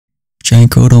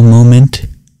GiantGrotle moment.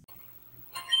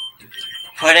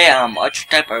 Put a ultra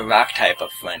type or rock type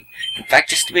up front. In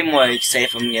fact, just to be more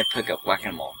safe, I'm gonna pick up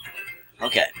whack-a-mole.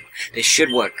 Okay, this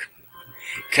should work.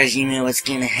 Cause you know what's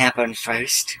gonna happen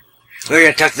first? We're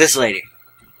gonna talk to this lady.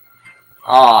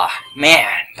 Aw,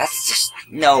 man, that's just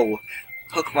no.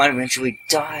 Pokemon eventually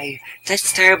die.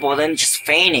 That's terrible. Then just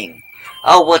feigning.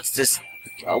 Oh, what's this?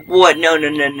 Oh, what? No.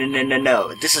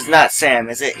 This is not Sam,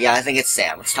 is it? Yeah, I think it's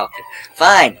Sam. Let's talk to him.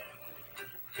 Fine.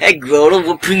 Hey, Grotle,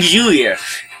 what brings you here?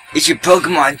 Is your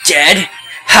Pokemon dead?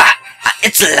 Ha!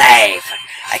 It's alive!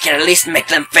 I can at least make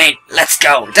them faint. Let's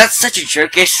go. That's such a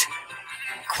jerkish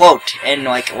quote and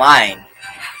like line.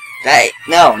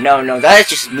 No, that is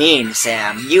just mean,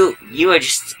 Sam. You are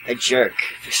just a jerk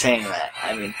for saying that.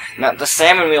 I mean, not the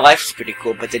Sam in real life is pretty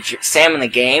cool, but the Sam in the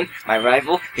game, my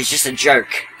rival, is just a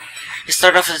jerk. You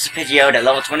start off as a Pidgeot at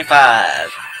level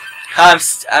 25.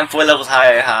 I'm 4 levels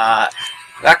higher. Ha!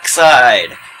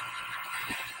 Backside.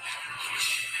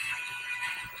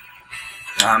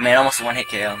 Oh man, almost one hit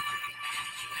KO.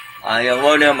 I got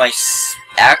low down my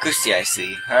accuracy, I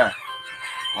see. Huh.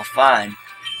 Well, fine.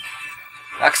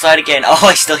 Backslide again. Oh,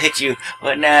 I still hit you.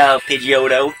 What now,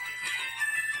 Pidgeotto?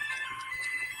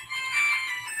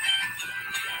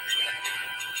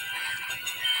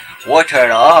 War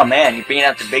Turtle. Oh man, you're bringing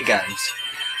out the big guns.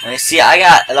 And you see, I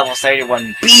got a level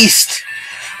 31 Beast!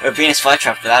 Or Venus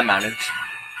Flytrap for that matter.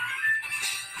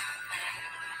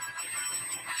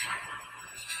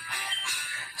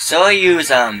 So we'll use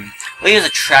a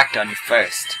Tract on you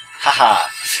first. Haha.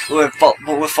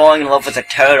 We're falling in love with a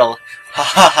turtle. Ha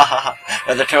ha ha ha.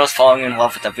 Or the turtle's falling in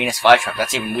love with the Venus Flytrap.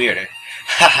 That's even weirder.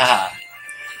 Ha ha ha.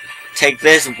 Take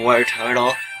this, War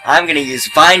Turtle. I'm gonna use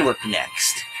Vine Whip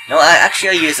next. No,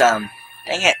 I'll use dang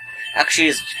it. Actually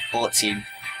use Bullet Seed.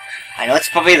 I know it's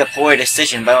probably the poor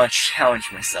decision, but I want to challenge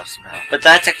myself somehow. But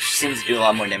that actually seems to do a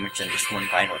lot more damage than just one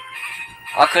Vine Whip.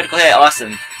 Oh, critical hit,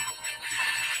 awesome.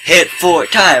 Hit 4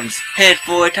 times! Hit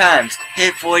 4 times!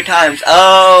 Hit 4 times!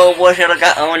 Oh, War Turtle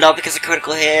got owned all because of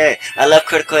critical hit. I love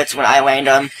critical hits when I land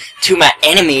them to my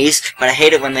enemies, but I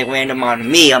hate it when they land them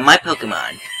on me, on my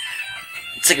Pokemon.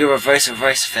 It's like a reverse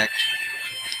effect.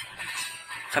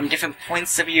 From different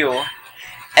points of view.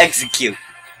 Execute.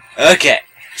 Okay,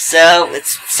 so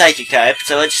it's Psychic type,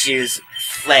 so let's use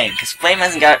Flame, because Flame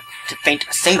hasn't got to faint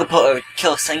a single or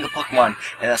kill a single Pokemon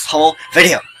in this whole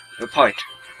video. Report.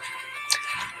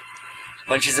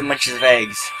 Bunches and bunches of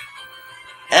eggs.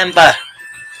 Ember!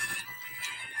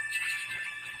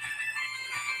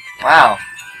 Wow.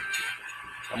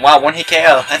 Wow, 1 hit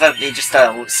KO. I thought they just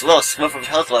a little swift of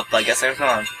health left, but I guess I was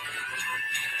wrong.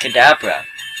 Kadabra.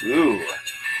 Ooh.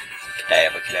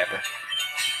 Kadabra.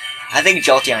 I think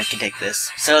Jolteon can take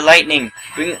this. So lightning,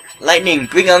 bring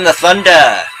on the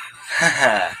thunder!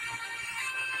 Haha.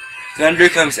 Thunder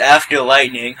comes after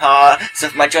lightning, ha! So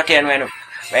if my Jolteon ran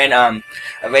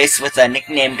a race with a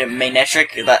nicknamed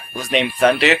Manectric that was named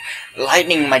Thunder,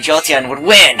 lightning my Jolteon would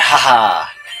win! Haha!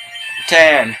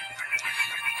 Turn.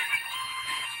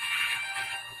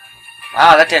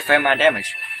 Wow, that did a fair amount of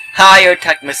damage. Ha! Your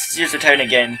attack misses. Use your turn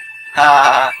again.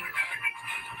 Ha!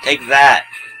 Take that.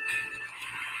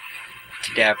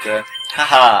 Kadabra.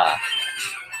 Haha.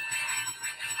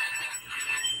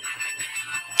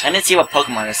 I didn't see what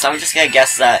Pokemon is, so I'm just gonna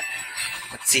guess that.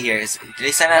 Let's see here. Did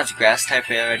he send out his grass type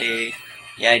already?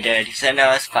 Yeah, I did. He sent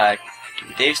out his fire.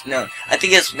 No. I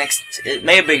think it's next. It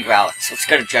may have been Growlithe, so let's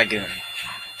go to Dragoon.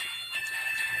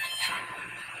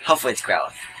 Hopefully it's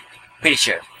Growlithe. Pretty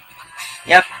sure.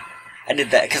 Yep. I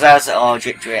did that because I was I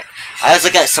was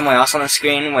looking at someone else on the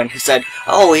screen when who said,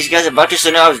 "Oh, these guys are about to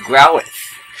send out his Growlithe."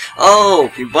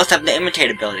 Oh, we both have the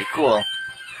imitate ability. Cool.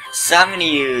 So I'm gonna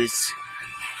use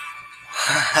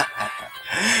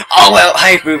All Out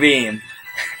Hyper Beam.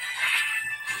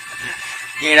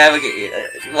 You know,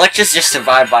 let's just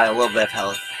survive by a little bit of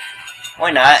health.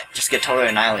 Why not? Just get totally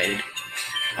annihilated.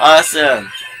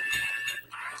 Awesome.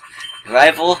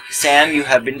 Rival Sam, you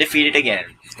have been defeated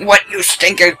again. What, you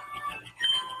stinker?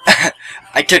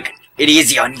 I took it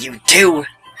easy on you too.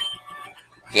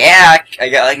 Yeah, I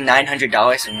got like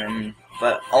 $900 from him,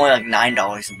 but only like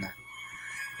 $9 in the.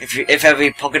 If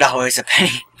every Pokédollar is a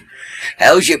penny.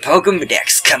 How's your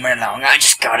Pokédex coming along? I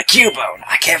just got a Cubone.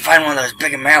 I can't find one of those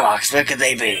big Marlocks. Where could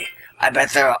they be? I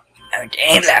bet there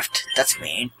ain't left. That's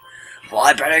mean. Well,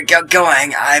 I better get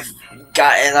going. I've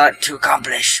got a lot to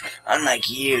accomplish. Unlike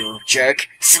you, jerk.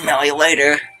 Smell you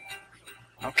later.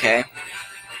 Okay.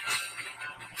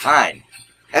 Fine.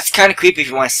 That's kind of creepy if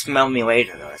you want to smell me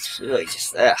later, though. It's really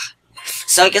just, ugh.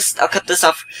 So I guess I'll cut this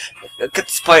off. Cut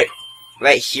this part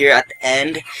right here at the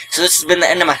end. So this has been the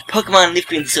end of my Pokemon Leaf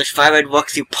Green Switch 5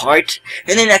 walkthrough part.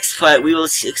 In the next part, we will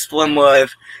explore more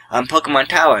of Pokemon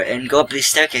Tower and go up these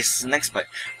staircases in the next part.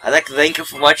 I'd like to thank you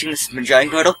for watching. This has been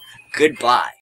GiantGrotle. Goodbye.